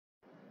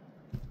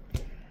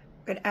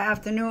Good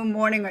afternoon,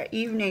 morning, or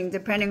evening,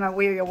 depending on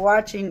where you're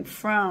watching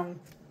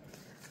from.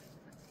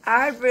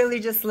 I'd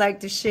really just like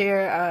to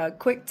share a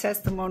quick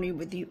testimony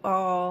with you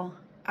all.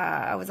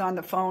 I was on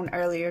the phone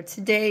earlier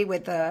today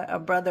with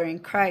a brother in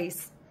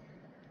Christ,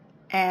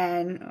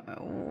 and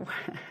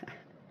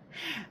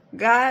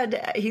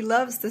God, He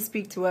loves to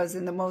speak to us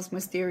in the most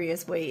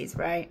mysterious ways,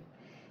 right?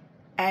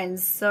 And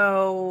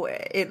so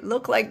it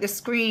looked like the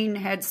screen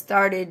had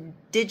started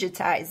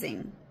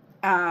digitizing.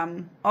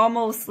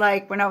 Almost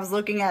like when I was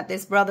looking at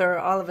this brother,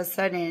 all of a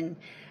sudden,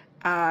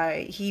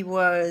 he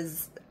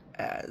was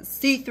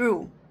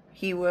see-through.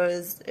 He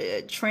was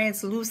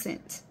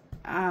translucent.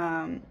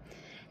 And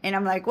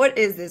I'm like, what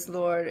is this,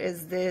 Lord?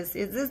 Is this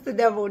the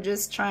devil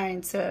just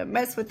trying to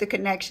mess with the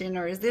connection?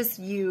 Or is this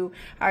you?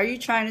 Are you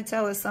trying to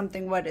tell us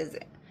something? What is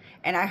it?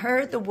 And I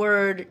heard the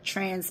word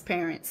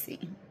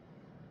transparency.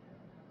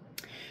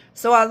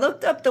 So I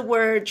looked up the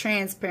word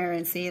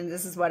transparency, and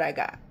this is what I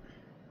got.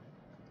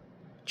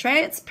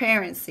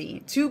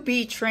 Transparency, to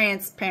be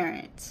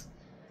transparent,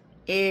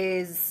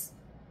 is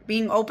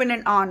being open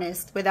and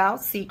honest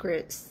without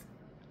secrets,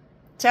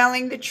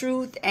 telling the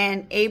truth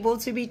and able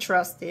to be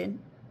trusted,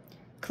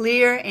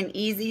 clear and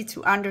easy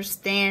to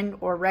understand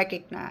or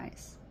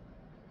recognize.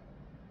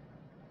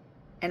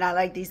 And I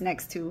like these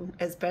next two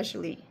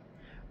especially.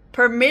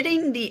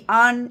 Permitting the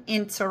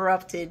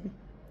uninterrupted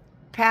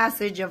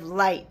passage of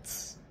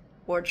light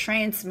or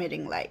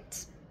transmitting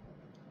light.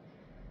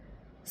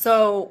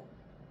 So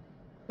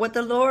what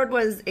the Lord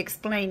was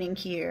explaining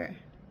here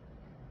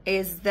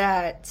is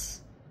that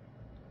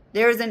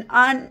there's an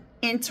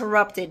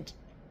uninterrupted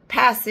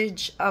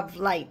passage of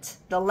light,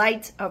 the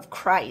light of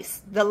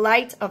Christ, the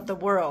light of the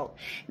world,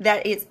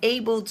 that is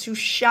able to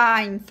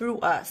shine through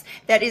us,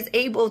 that is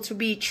able to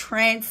be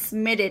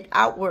transmitted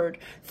outward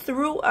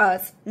through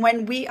us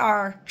when we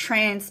are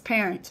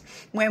transparent,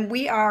 when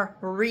we are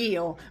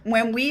real,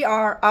 when we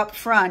are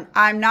upfront.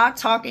 I'm not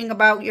talking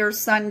about your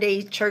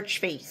Sunday church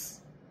face.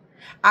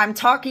 I'm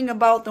talking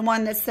about the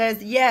one that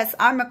says, yes,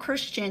 I'm a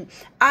Christian.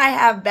 I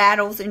have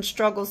battles and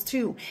struggles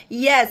too.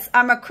 Yes,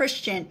 I'm a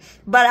Christian,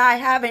 but I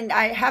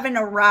haven't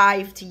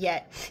arrived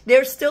yet.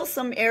 There's still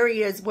some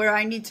areas where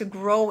I need to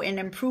grow and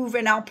improve,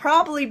 and I'll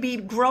probably be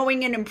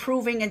growing and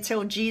improving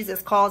until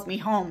Jesus calls me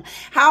home.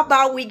 How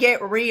about we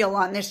get real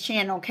on this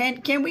channel?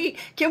 Can we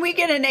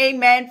get an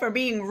amen for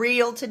being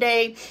real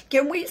today?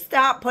 Can we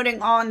stop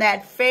putting on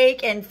that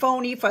fake and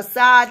phony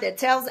facade that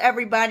tells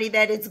everybody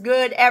that it's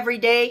good every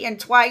day and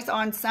twice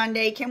on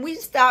Sunday? Can we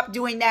stop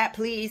doing that,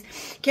 please?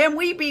 Can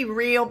we be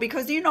real?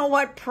 Because you know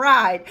what?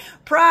 Pride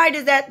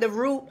is at the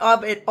root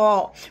of it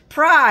all.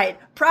 Pride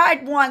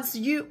wants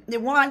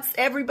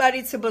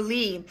everybody to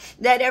believe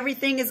that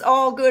everything is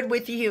all good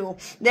with you,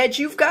 that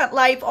you've got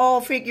life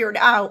all figured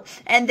out,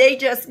 and they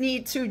just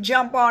need to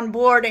jump on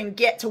board and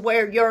get to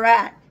where you're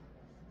at.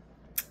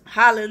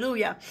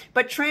 Hallelujah.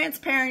 But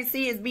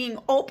transparency is being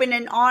open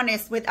and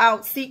honest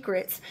without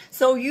secrets.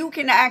 So you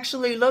can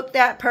actually look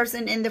that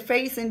person in the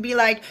face and be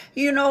like,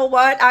 you know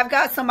what? I've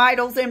got some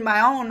idols in my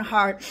own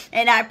heart,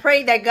 and I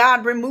pray that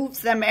God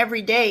removes them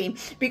every day,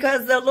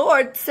 because the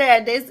Lord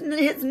said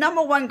his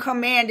number one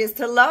command is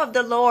to love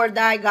the Lord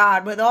thy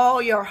God with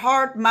all your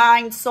heart,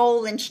 mind,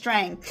 soul, and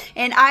strength.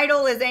 An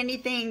idol is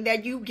anything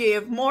that you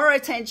give more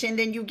attention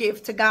than you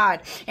give to God.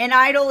 An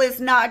idol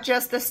is not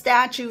just a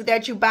statue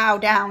that you bow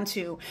down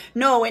to.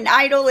 No, an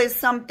idol is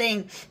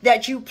something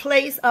that you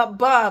place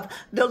above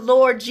the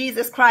Lord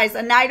Jesus Christ.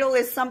 An idol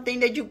is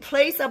something that you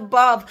place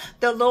above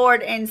the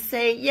Lord and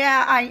say,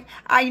 yeah,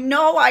 I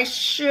know I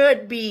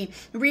should be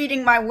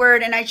reading my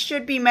word, and I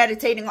should be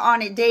meditating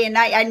on it day and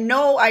night. I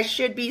know I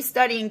should be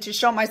studying to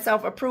show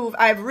myself approved.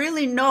 I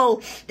really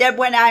know that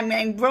when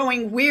I'm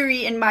growing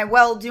weary in my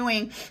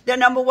well-doing, the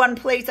number one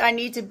place I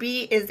need to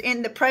be is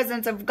in the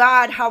presence of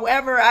God.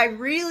 However, I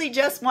really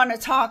just want to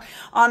talk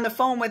on the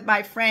phone with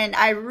my friend.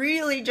 I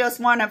really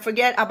just want to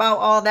forget about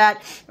all that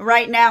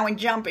right now and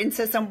jump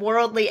into some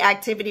worldly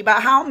activity.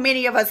 But how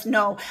many of us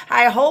know?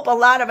 I hope a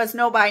lot of us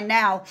know by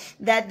now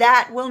that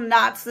that will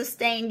not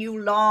sustain you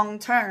long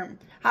term.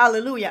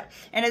 Hallelujah.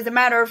 And as a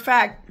matter of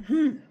fact,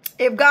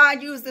 if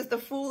God uses the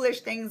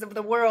foolish things of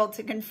the world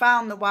to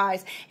confound the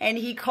wise, and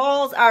he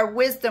calls our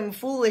wisdom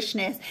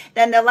foolishness,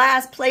 then the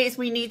last place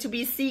we need to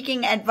be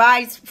seeking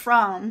advice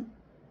from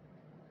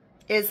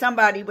is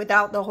somebody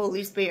without the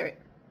Holy Spirit.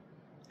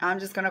 I'm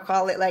just going to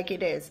call it like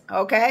it is.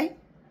 Okay?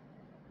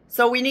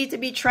 So we need to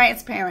be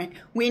transparent.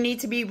 We need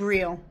to be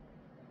real.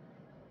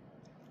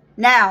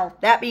 Now,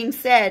 that being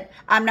said,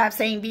 I'm not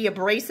saying be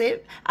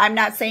abrasive. I'm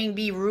not saying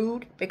be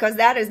rude, because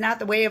that is not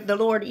the way of the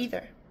Lord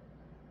either.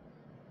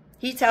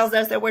 He tells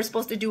us that we're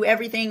supposed to do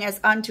everything as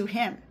unto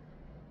him.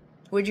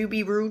 Would you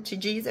be rude to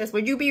Jesus?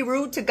 Would you be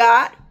rude to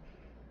God?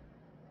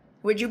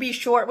 Would you be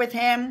short with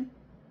him?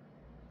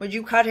 Would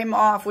you cut him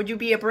off? Would you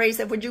be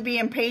abrasive? Would you be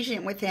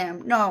impatient with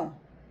him? No.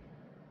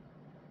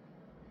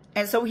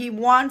 And so he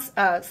wants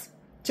us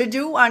to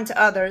do unto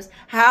others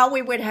how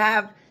we would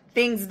have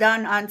things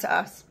done unto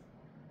us.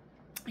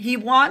 He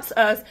wants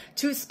us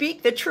to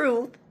speak the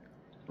truth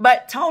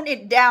but tone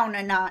it down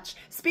a notch.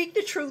 Speak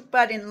the truth,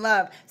 but in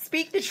love.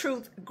 Speak the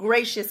truth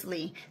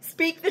graciously.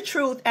 Speak the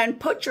truth and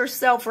put your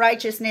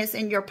self-righteousness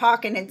in your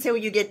pocket until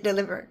you get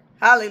delivered.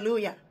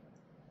 Hallelujah.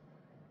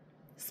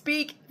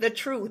 Speak the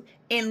truth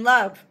in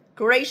love,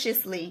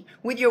 graciously,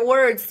 with your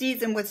words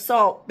seasoned with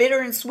salt. Bitter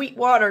and sweet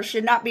water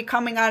should not be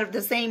coming out of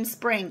the same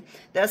spring,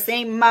 the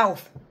same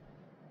mouth.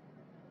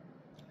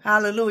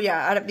 Hallelujah.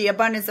 Out of the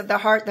abundance of the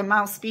heart, the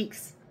mouth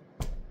speaks.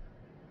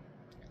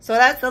 So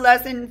that's the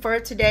lesson for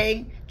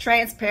today.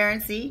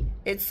 Transparency.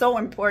 It's so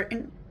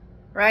important,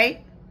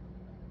 right?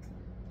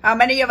 How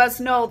many of us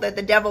know that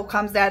the devil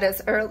comes at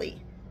us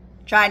early,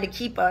 trying to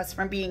keep us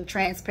from being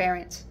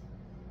transparent,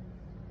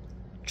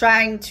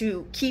 trying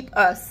to keep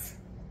us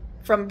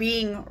from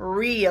being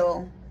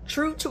real,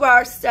 true to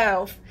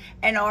ourselves,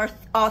 and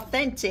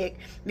authentic,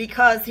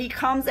 because he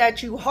comes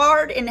at you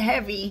hard and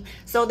heavy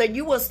so that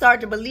you will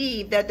start to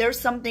believe that there's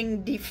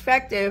something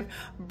defective,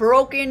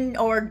 broken,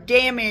 or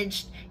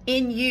damaged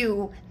in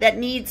you that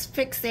needs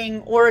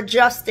fixing or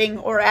adjusting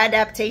or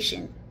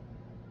adaptation.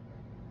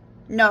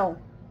 No,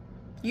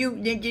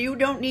 you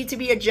don't need to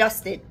be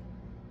adjusted.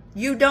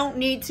 You don't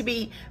need to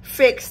be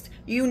fixed.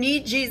 You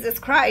need Jesus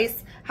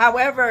Christ.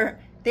 However,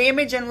 the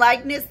image and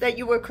likeness that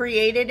you were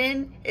created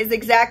in is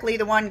exactly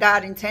the one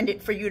God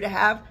intended for you to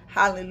have.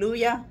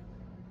 Hallelujah.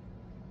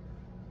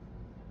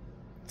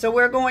 So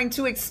we're going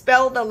to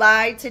expel the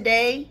lie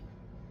today.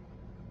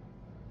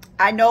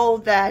 I know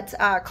that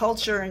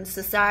culture and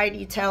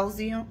society tells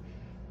you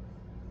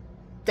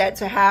that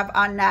to have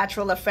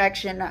unnatural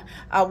affection,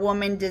 a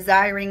woman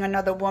desiring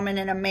another woman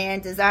and a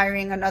man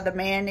desiring another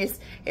man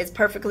is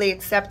perfectly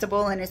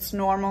acceptable and it's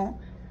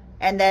normal,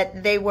 and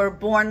that they were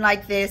born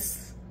like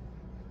this.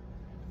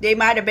 They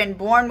might have been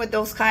born with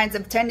those kinds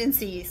of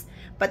tendencies,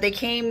 but they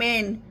came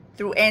in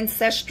through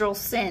ancestral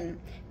sin.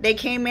 They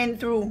came in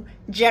through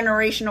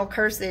generational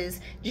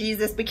curses.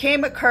 Jesus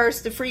became a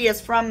curse to free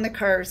us from the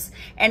curse.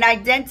 And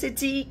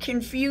identity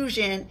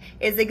confusion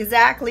is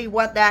exactly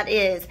what that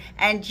is.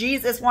 And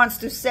Jesus wants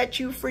to set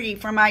you free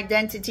from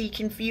identity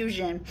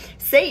confusion.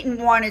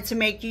 Satan wanted to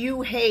make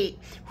you hate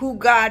who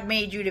God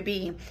made you to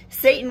be.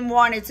 Satan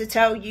wanted to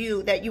tell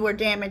you that you were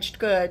damaged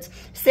goods.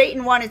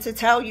 Satan wanted to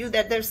tell you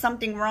that there's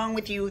something wrong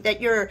with you, that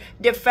you're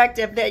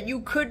defective, that you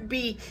could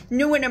be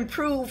new and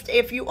improved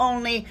if you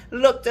only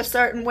looked a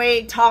certain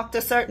way, talked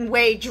a certain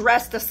way,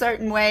 dressed a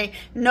certain way.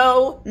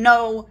 No,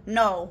 no,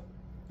 no.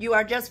 You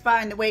are just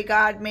fine the way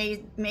God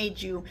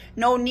made you.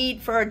 No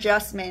need for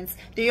adjustments.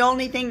 The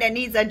only thing that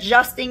needs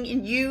adjusting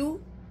in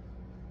you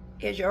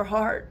is your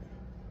heart.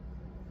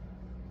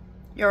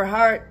 Your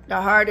heart,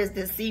 the heart is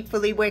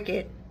deceitfully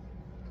wicked.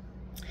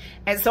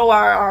 And so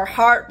our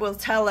heart will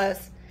tell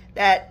us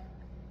that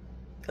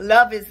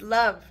love is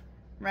love,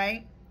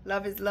 right?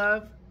 Love is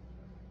love.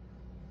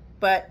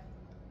 But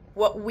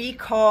what we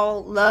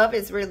call love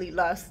is really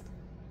lust.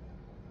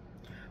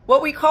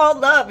 What we call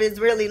love is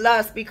really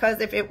lust, because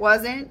if it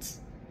wasn't,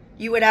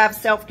 you would have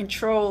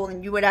self-control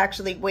and you would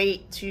actually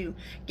wait to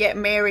get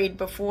married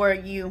before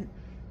you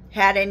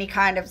had any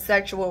kind of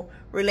sexual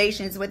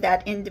relations with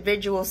that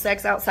individual.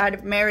 Sex outside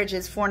of marriage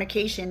is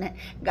fornication.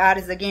 God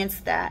is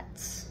against that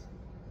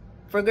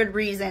for good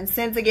reason.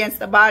 Sins against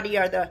the body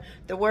are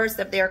the worst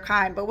of their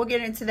kind, but we'll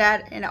get into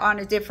that on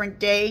a different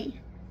day.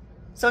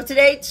 So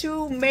today,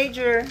 2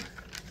 major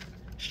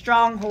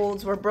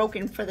strongholds were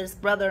broken for this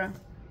brother.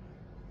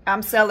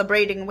 I'm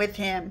celebrating with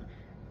him,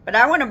 but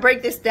I want to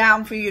break this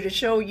down for you to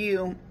show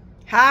you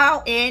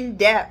how in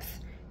depth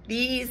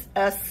these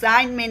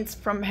assignments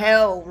from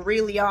hell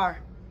really are,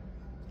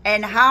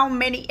 and how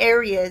many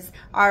areas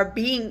are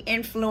being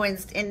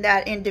influenced in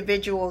that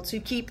individual to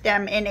keep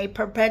them in a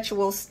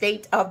perpetual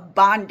state of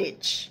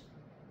bondage.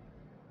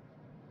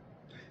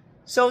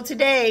 So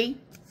today,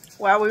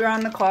 while we were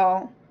on the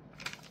call,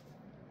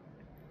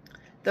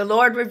 the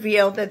Lord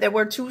revealed that there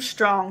were 2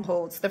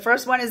 strongholds. The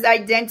first one is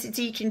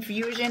identity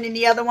confusion, and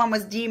the other one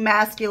was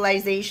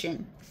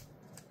demasculization.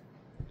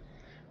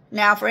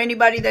 Now, for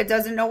anybody that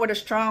doesn't know what a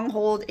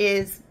stronghold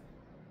is,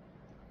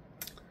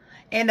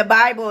 in the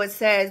Bible it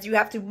says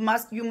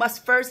you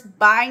must first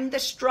bind the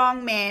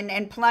strong man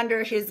and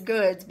plunder his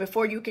goods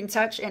before you can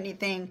touch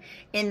anything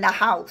in the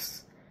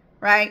house,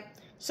 right?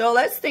 So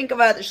let's think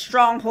about a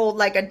stronghold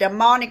like a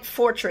demonic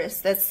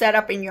fortress that's set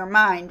up in your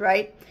mind,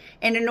 right?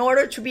 And in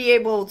order to be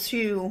able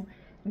to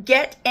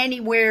get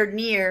anywhere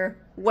near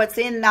what's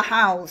in the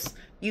house,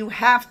 you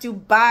have to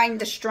bind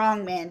the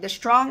strong man. The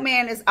strong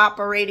man is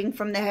operating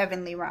from the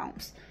heavenly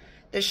realms.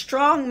 The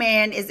strong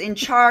man is in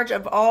charge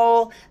of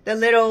all the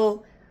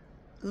little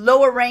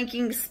lower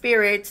ranking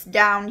spirits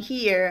down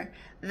here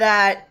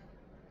that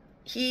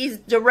he's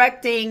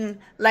directing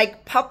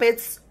like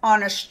puppets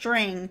on a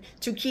string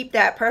to keep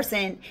that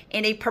person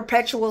in a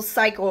perpetual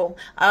cycle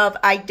of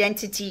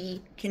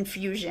identity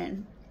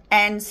confusion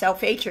and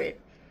self-hatred,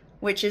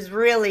 which is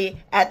really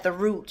at the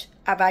root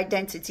of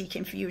identity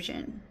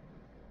confusion.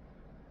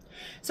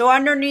 So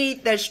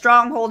underneath the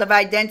stronghold of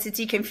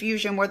identity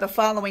confusion were the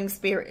following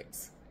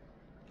spirits: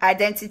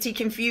 identity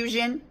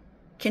confusion,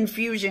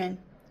 confusion,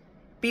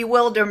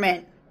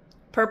 bewilderment,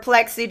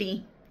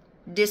 perplexity,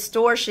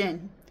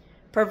 distortion,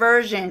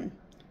 perversion,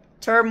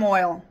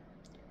 turmoil,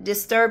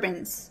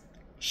 disturbance,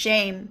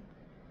 shame,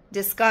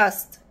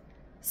 disgust,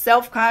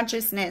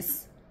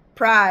 self-consciousness,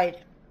 pride,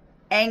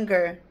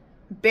 anger,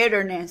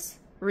 bitterness,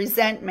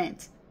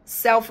 resentment,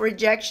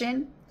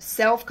 self-rejection,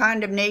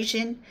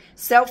 self-condemnation,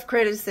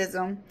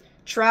 self-criticism,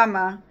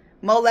 trauma,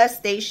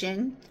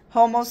 molestation,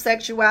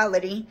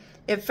 homosexuality,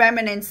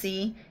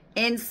 effeminacy,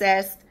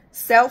 incest,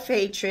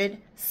 self-hatred,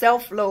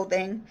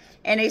 self-loathing,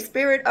 and a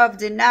spirit of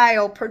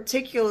denial,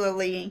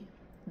 particularly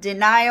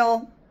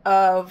denial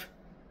of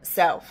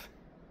self.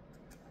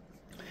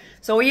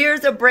 So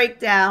here's a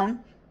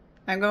breakdown.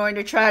 I'm going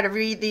to try to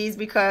read these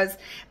because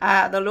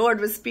the Lord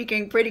was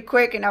speaking pretty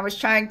quick and I was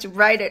trying to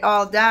write it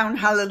all down.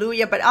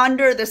 Hallelujah. But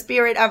under the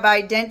spirit of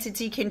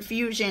identity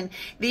confusion,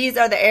 these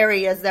are the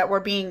areas that were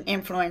being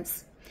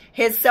influenced.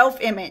 His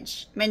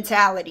self-image,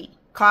 mentality,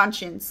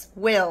 conscience,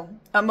 will,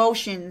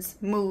 emotions,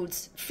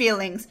 moods,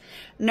 feelings,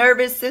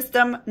 nervous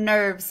system,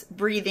 nerves,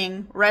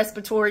 breathing,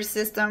 respiratory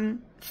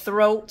system,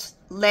 throat,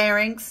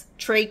 larynx,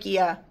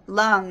 trachea,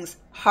 lungs,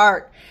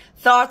 heart,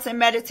 thoughts and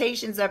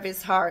meditations of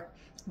his heart,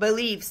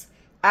 beliefs,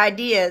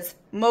 ideas,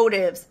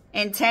 motives,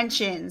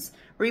 intentions,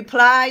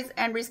 replies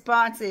and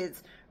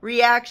responses,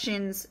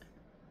 reactions,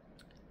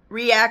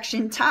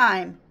 reaction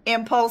time,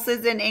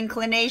 impulses and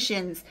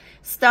inclinations,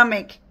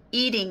 stomach,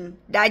 eating,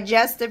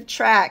 digestive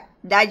tract,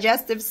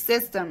 digestive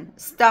system,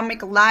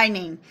 stomach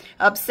lining,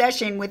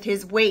 obsession with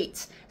his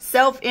weight,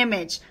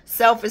 self-image,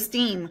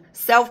 self-esteem,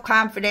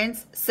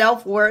 self-confidence,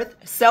 self-worth,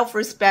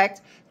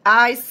 self-respect,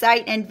 eyes,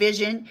 sight and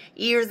vision,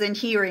 ears and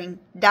hearing,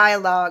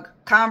 dialogue,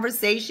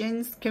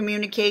 conversations,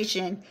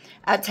 communication,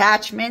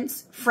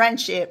 attachments,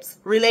 friendships,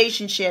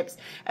 relationships,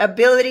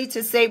 ability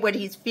to say what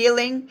he's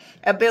feeling,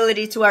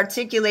 ability to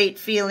articulate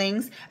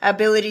feelings,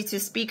 ability to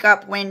speak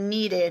up when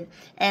needed.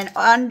 And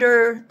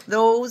under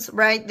those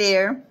right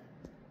there,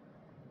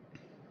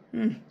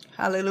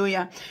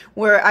 hallelujah,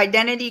 were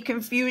identity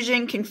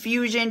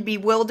confusion,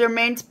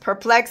 bewilderment,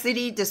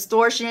 perplexity,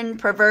 distortion,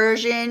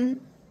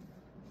 perversion.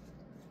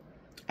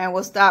 And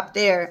we'll stop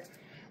there.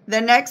 The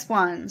next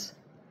ones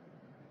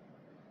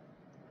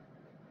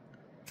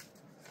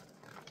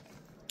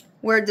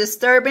were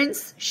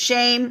disturbance,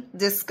 shame,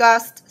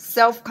 disgust,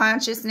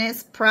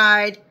 self-consciousness,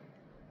 pride,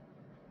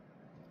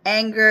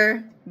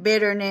 anger,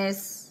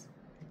 bitterness,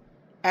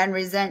 and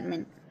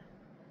resentment.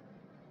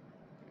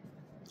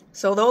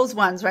 So those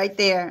ones right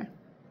there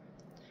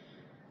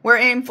were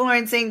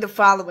influencing the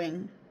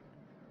following: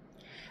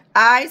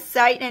 eyes,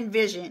 sight, and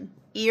vision,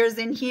 ears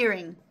and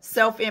hearing,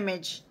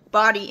 self-image,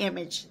 body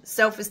image,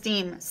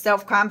 self-esteem,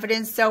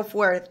 self-confidence,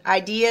 self-worth,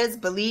 ideas,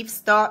 beliefs,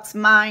 thoughts,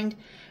 mind,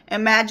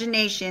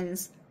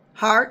 imaginations,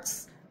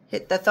 hearts,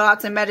 the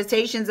thoughts and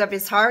meditations of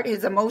his heart,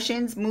 his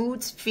emotions,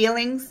 moods,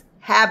 feelings,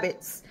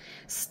 habits,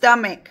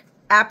 stomach,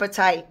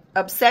 appetite,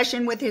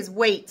 obsession with his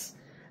weight,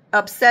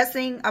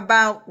 obsessing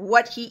about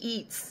what he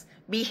eats,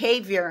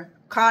 behavior,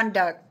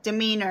 conduct,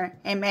 demeanor,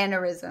 and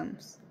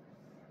mannerisms.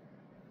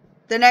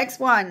 The next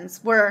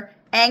ones were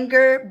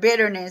anger,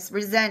 bitterness,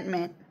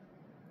 resentment.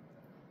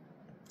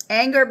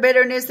 Anger,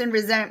 bitterness, and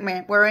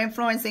resentment were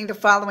influencing the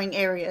following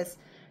areas: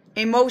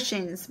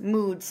 emotions,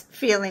 moods,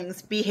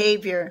 feelings,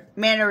 behavior,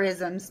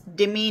 mannerisms,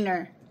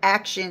 demeanor,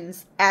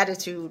 actions,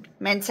 attitude,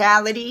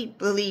 mentality,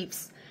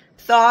 beliefs,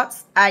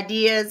 thoughts,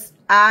 ideas,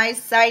 eyes,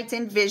 sight,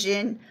 and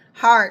vision,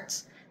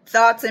 heart,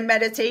 thoughts and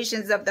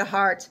meditations of the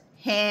heart,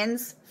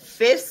 hands,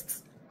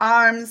 fists,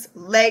 arms,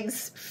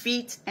 legs,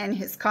 feet, and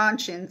his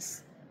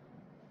conscience.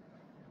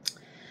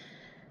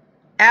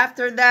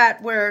 After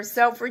that were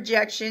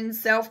self-rejection,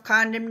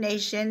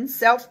 self-condemnation,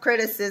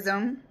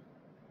 self-criticism,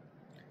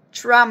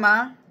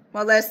 trauma,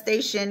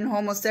 molestation,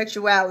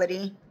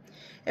 homosexuality,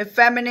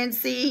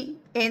 effeminacy,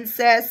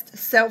 incest,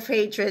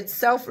 self-hatred,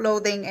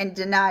 self-loathing, and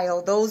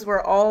denial. Those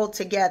were all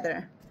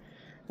together.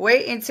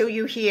 Wait until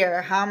you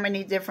hear how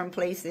many different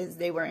places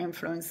they were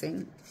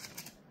influencing.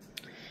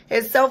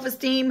 His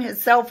self-esteem,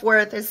 his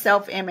self-worth, his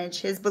self-image,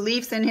 his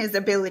beliefs and his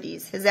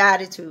abilities, his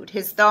attitude,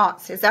 his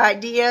thoughts, his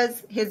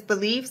ideas, his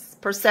beliefs,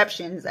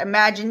 perceptions,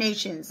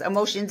 imaginations,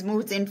 emotions,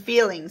 moods, and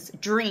feelings,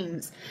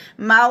 dreams,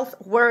 mouth,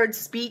 words,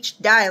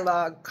 speech,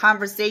 dialogue,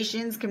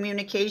 conversations,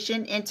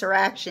 communication,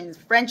 interactions,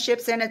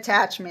 friendships and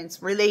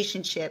attachments,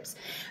 relationships,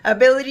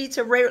 ability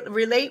to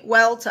relate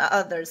well to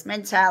others,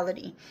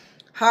 mentality,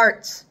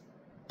 heart,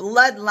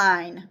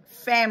 bloodline,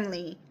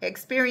 family,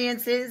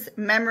 experiences,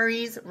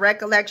 memories,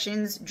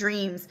 recollections,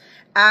 dreams,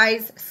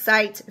 eyes,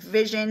 sight,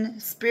 vision,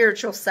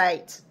 spiritual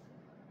sight.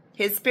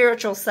 His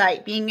spiritual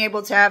sight, being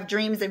able to have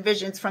dreams and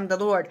visions from the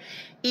Lord.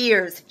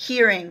 Ears,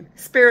 hearing,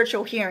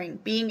 spiritual hearing,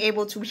 being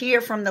able to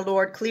hear from the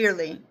Lord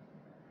clearly.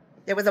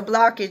 There was a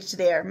blockage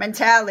there.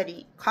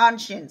 Mentality,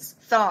 conscience,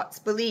 thoughts,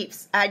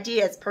 beliefs,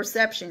 ideas,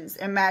 perceptions,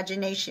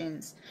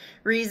 imaginations.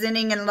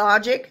 Reasoning and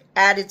logic,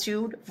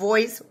 attitude,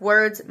 voice,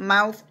 words,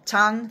 mouth,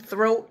 tongue,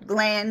 throat,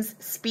 glands,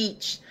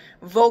 speech,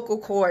 vocal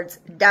cords,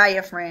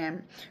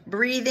 diaphragm,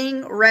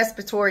 breathing,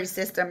 respiratory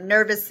system,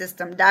 nervous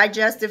system,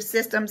 digestive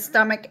system,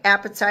 stomach,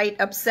 appetite,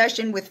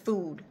 obsession with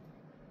food.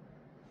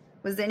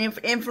 Was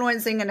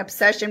influencing an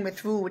obsession with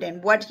food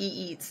and what he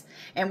eats,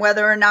 and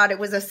whether or not it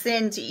was a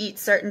sin to eat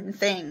certain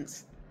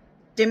things.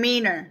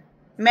 Demeanor,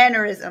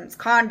 mannerisms,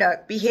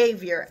 conduct,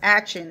 behavior,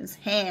 actions,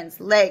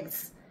 hands,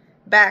 legs,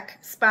 back,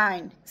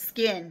 spine,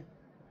 skin.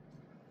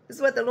 This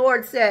is what the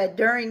Lord said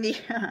during the,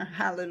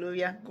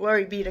 hallelujah,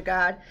 glory be to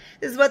God.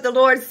 This is what the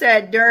Lord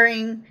said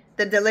during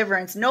the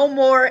deliverance. No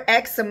more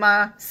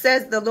eczema,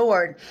 says the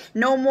Lord.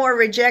 No more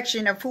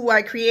rejection of who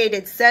I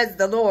created, says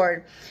the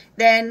Lord.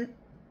 Then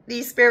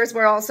these spirits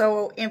were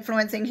also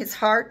influencing his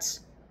heart,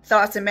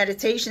 thoughts and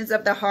meditations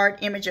of the heart,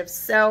 image of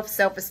self,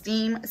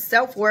 self-esteem,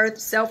 self-worth,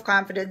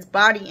 self-confidence,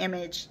 body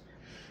image.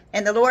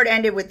 And the Lord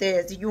ended with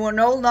this: you will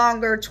no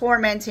longer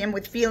torment him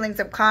with feelings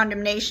of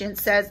condemnation,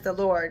 says the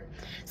Lord.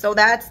 So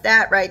that's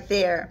that right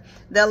there.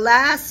 The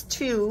last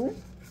two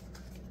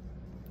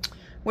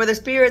were the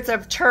spirits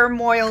of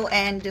turmoil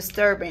and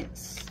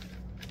disturbance.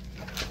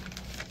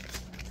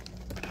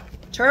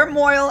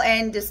 Turmoil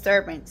and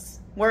disturbance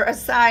were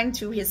assigned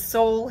to his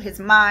soul, his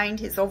mind,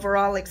 his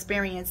overall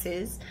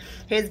experiences,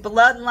 his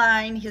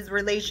bloodline, his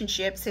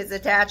relationships, his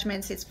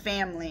attachments, his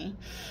family.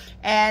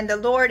 And the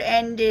Lord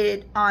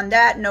ended on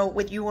that note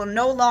with, you will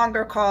no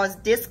longer cause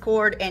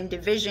discord and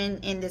division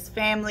in this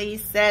family,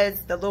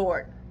 says the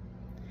Lord.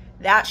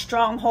 That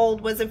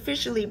stronghold was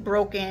officially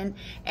broken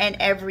and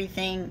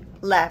everything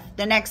left.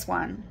 The next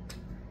one.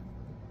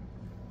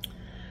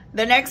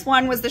 The next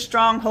one was the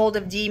stronghold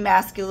of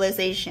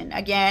demasculization.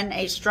 Again,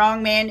 a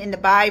strong man in the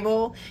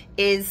Bible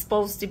is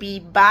supposed to be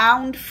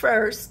bound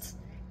first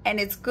and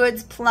its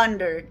goods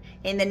plundered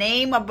in the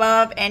name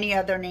above any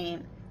other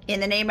name, in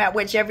the name at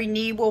which every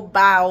knee will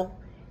bow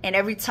and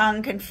every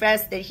tongue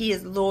confess that he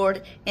is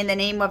Lord, in the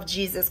name of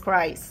Jesus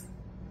Christ.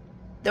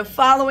 The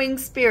following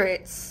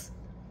spirits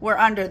were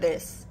under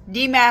this: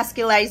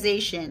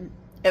 demasculization,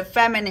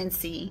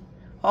 effeminacy,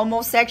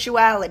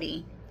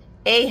 homosexuality,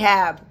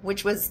 Ahab,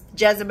 which was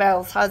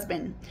Jezebel's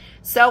husband,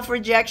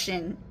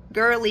 self-rejection,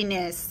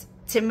 girliness,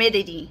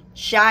 timidity,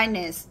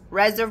 shyness,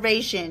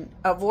 reservation,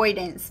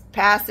 avoidance,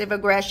 passive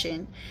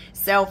aggression,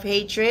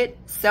 self-hatred,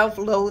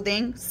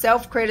 self-loathing,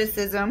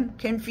 self-criticism,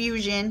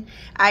 confusion,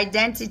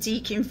 identity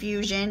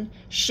confusion,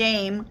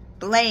 shame,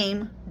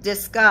 blame,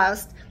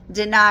 disgust,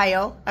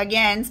 denial,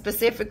 again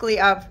specifically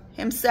of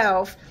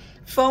himself,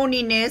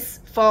 phoniness,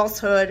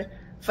 falsehood,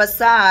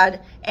 facade,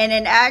 and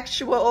an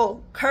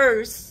actual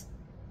curse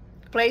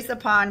placed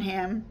upon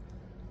him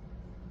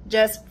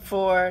just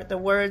for the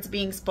words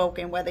being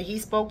spoken, whether he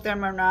spoke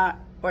them or not,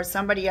 or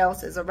somebody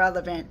else, is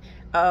irrelevant,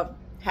 of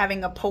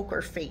having a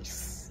poker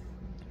face.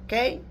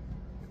 Okay?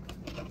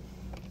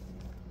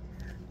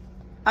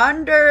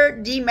 Under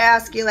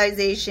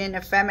demasculization,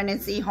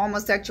 effeminacy,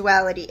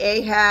 homosexuality,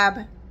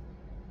 Ahab,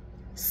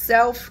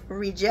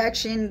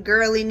 self-rejection,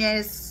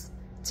 girliness,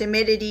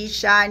 timidity,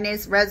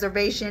 shyness,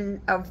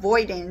 reservation,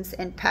 avoidance,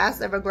 and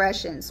passive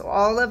aggression. So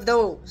all of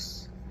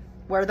those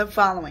were the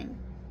following.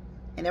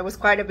 And there was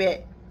quite a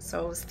bit,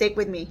 so stick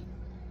with me.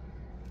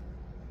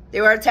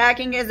 They were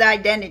attacking his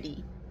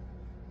identity.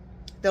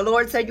 The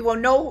Lord said, you will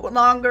no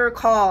longer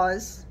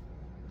cause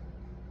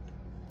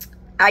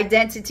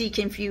identity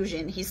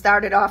confusion. He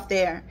started off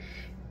there.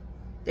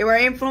 They were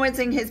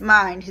influencing his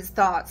mind, his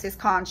thoughts, his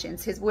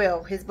conscience, his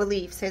will, his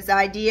beliefs, his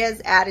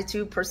ideas,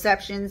 attitude,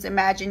 perceptions,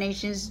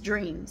 imaginations,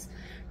 dreams,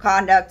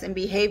 conduct and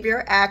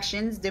behavior,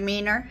 actions,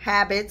 demeanor,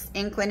 habits,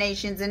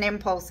 inclinations and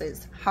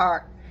impulses,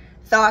 heart,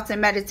 thoughts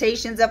and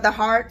meditations of the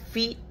heart,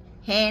 feet,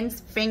 hands,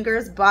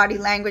 fingers, body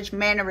language,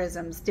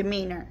 mannerisms,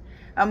 demeanor,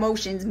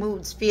 emotions,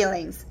 moods,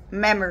 feelings,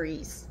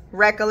 memories,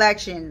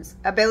 recollections,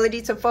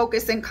 ability to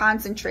focus and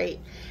concentrate,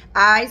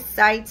 eyes,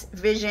 sight,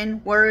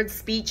 vision, words,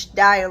 speech,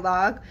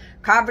 dialogue,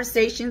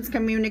 conversations,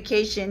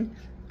 communication,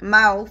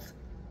 mouth,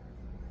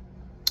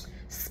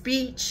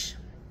 speech,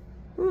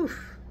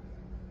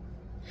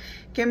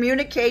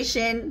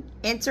 communication,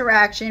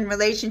 interaction,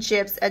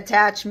 relationships,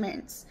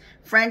 attachments,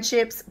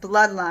 friendships,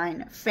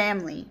 bloodline,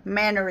 family,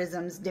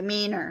 mannerisms,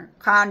 demeanor,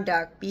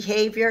 conduct,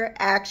 behavior,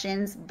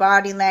 actions,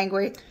 body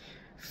language,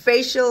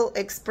 facial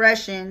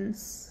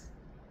expressions,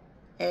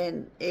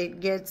 and it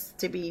gets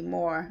to be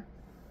more.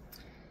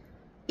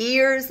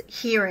 Ears,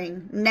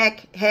 hearing,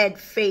 neck, head,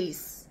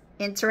 face,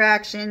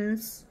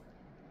 interactions,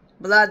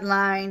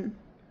 bloodline,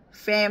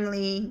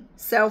 family,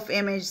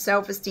 self-image,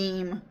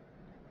 self-esteem,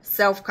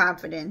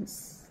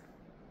 self-confidence.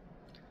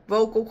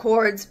 Vocal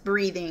cords,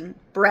 breathing,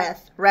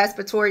 breath,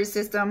 respiratory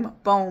system,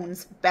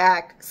 bones,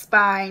 back,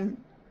 spine,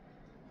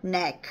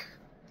 neck,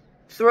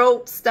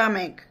 throat,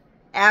 stomach,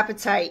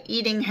 appetite,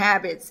 eating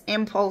habits,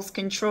 impulse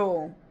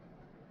control.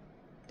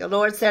 The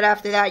Lord said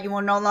after that, you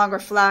will no longer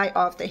fly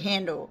off the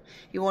handle.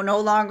 You will no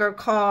longer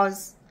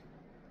cause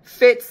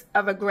fits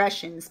of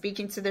aggression,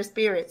 speaking to their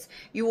spirits.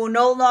 You will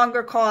no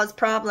longer cause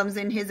problems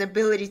in his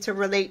ability to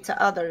relate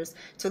to others,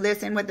 to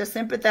listen with a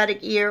sympathetic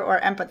ear or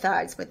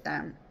empathize with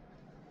them.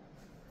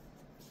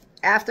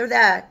 After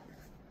that,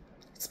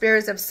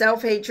 spirits of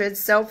self-hatred,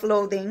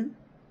 self-loathing,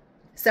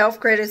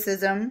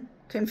 self-criticism,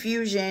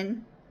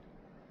 confusion,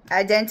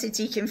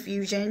 identity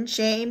confusion,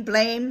 shame,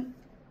 blame,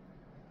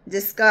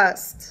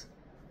 disgust,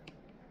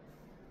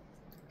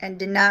 and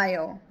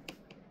denial.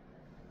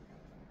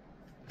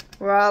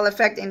 We're all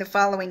affecting the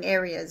following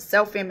areas: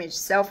 self-image,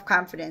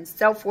 self-confidence,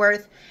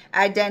 self-worth,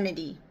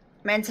 identity,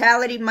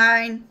 mentality,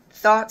 mind,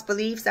 thoughts,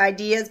 beliefs,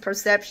 ideas,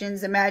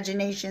 perceptions,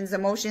 imaginations,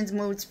 emotions,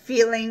 moods,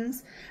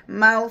 feelings,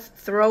 mouth,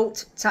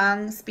 throat,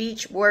 tongue,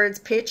 speech, words,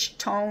 pitch,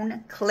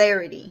 tone,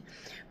 clarity,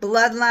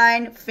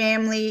 bloodline,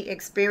 family,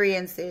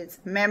 experiences,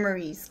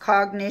 memories,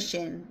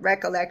 cognition,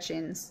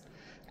 recollections,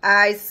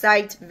 eyes,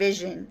 sight,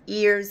 vision,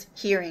 ears,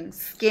 hearing,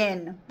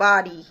 skin,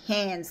 body,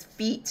 hands,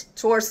 feet,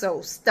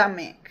 torso,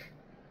 stomach.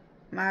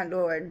 My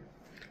Lord.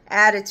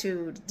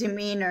 Attitude,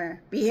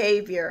 demeanor,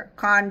 behavior,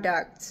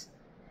 conduct,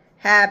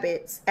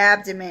 habits,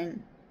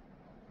 abdomen,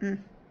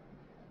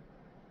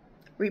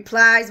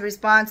 replies,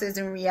 responses,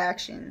 and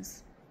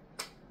reactions.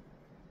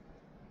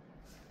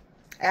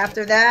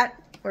 After that,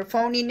 were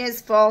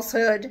phoniness,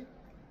 falsehood,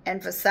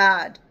 and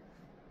facade.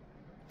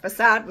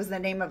 Facade was the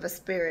name of a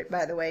spirit,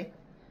 by the way.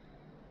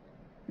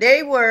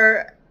 They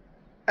were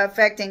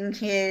affecting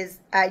his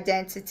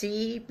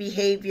identity,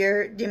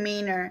 behavior,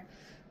 demeanor,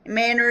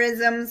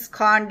 mannerisms,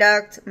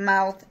 conduct,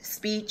 mouth,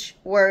 speech,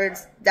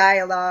 words,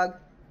 dialogue,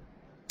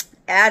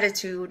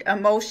 attitude,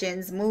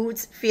 emotions,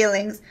 moods,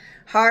 feelings,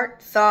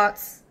 heart,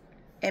 thoughts,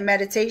 and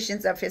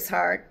meditations of his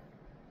heart.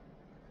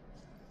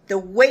 The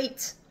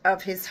weight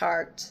of his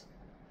heart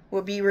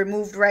will be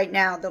removed right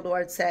now, the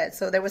Lord said.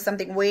 So there was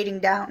something weighting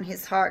down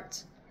his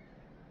heart.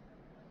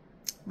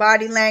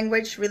 Body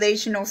language,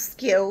 relational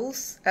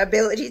skills,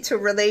 ability to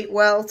relate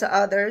well to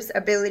others,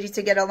 ability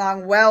to get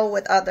along well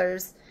with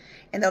others.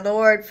 And the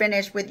Lord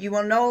finished with, you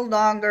will no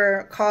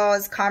longer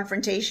cause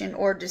confrontation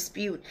or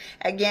dispute.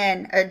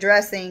 Again,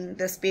 addressing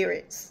the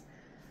spirits.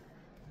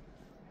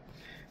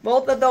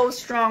 Both of those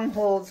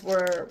strongholds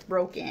were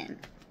broken.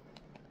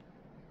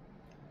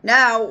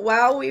 Now,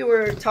 while we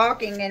were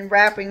talking and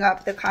wrapping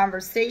up the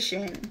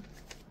conversation,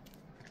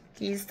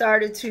 he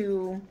started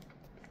to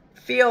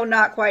feel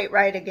not quite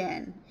right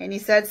again. And he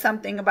said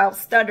something about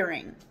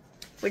stuttering,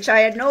 which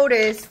I had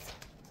noticed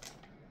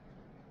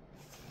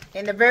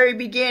in the very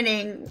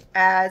beginning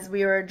as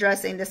we were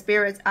addressing the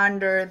spirits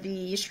under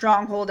the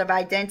stronghold of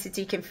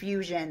identity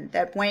confusion,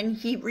 that when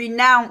he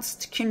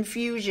renounced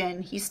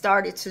confusion, he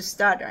started to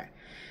stutter.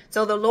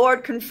 So the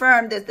Lord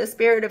confirmed that the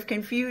spirit of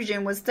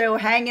confusion was still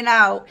hanging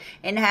out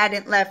and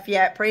hadn't left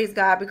yet. Praise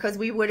God, because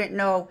we wouldn't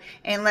know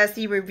unless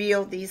he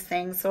revealed these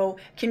things. So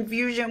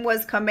confusion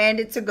was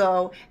commanded to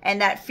go,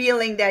 and that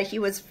feeling that he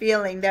was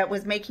feeling that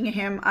was making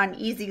him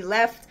uneasy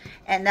left,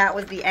 and that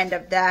was the end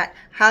of that.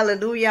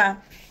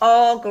 Hallelujah.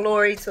 All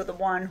glory to the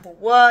one who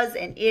was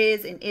and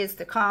is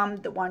to come,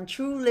 the one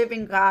true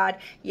living God,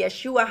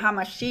 Yeshua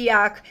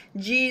HaMashiach,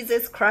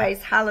 Jesus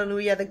Christ.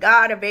 Hallelujah. The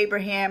God of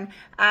Abraham,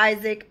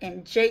 Isaac,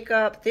 and Jacob.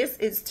 This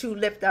is to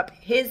lift up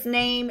his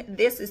name.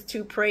 This is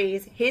to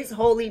praise his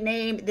holy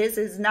name. This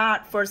is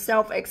not for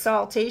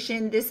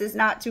self-exaltation. This is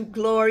not to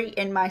glory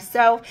in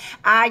myself.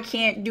 I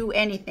can't do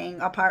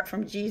anything apart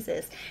from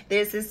Jesus.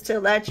 This is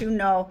to let you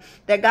know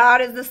that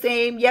God is the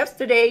same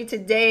yesterday,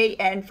 today,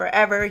 and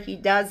forever. He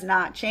does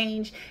not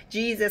change.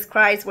 Jesus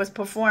Christ was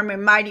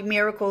performing mighty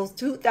miracles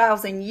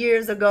 2,000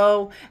 years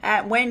ago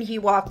when he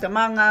walked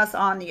among us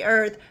on the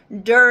earth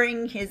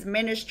during his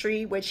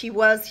ministry, which he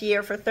was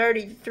here for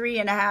 33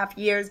 and a half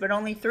years, but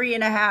only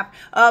 3.5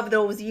 of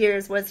those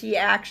years was he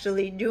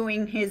actually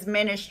doing his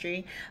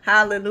ministry.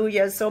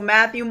 Hallelujah. So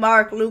Matthew,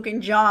 Mark, Luke,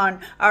 and John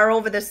are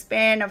over the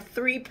span of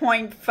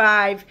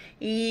 3.5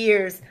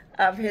 years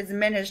of his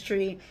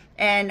ministry.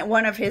 And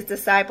one of his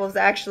disciples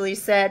actually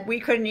said, we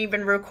couldn't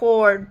even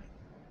record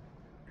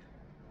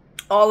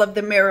all of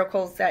the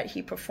miracles that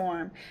he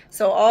performed.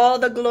 So all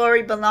the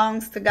glory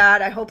belongs to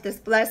God. I hope this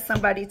blessed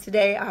somebody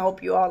today. I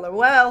hope you all are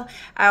well.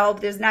 I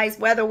hope there's nice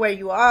weather where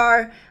you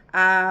are.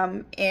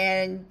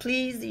 And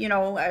please,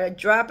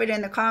 drop it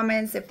in the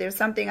comments. If there's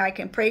something I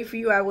can pray for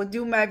you, I will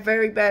do my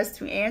very best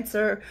to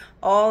answer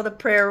all the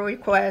prayer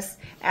requests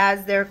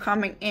as they're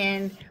coming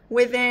in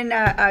within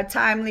a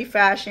timely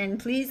fashion.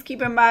 Please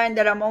keep in mind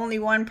that I'm only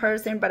one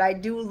person, but I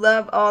do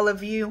love all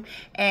of you.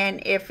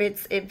 And if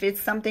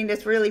it's something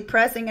that's really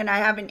pressing and I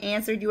haven't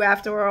answered you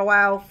after a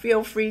while,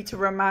 feel free to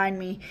remind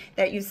me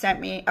that you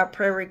sent me a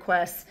prayer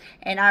request,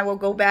 and I will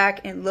go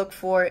back and look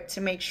for it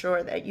to make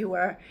sure that you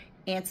are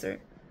answered.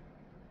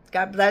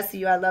 God bless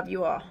you. I love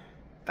you all.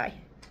 Bye.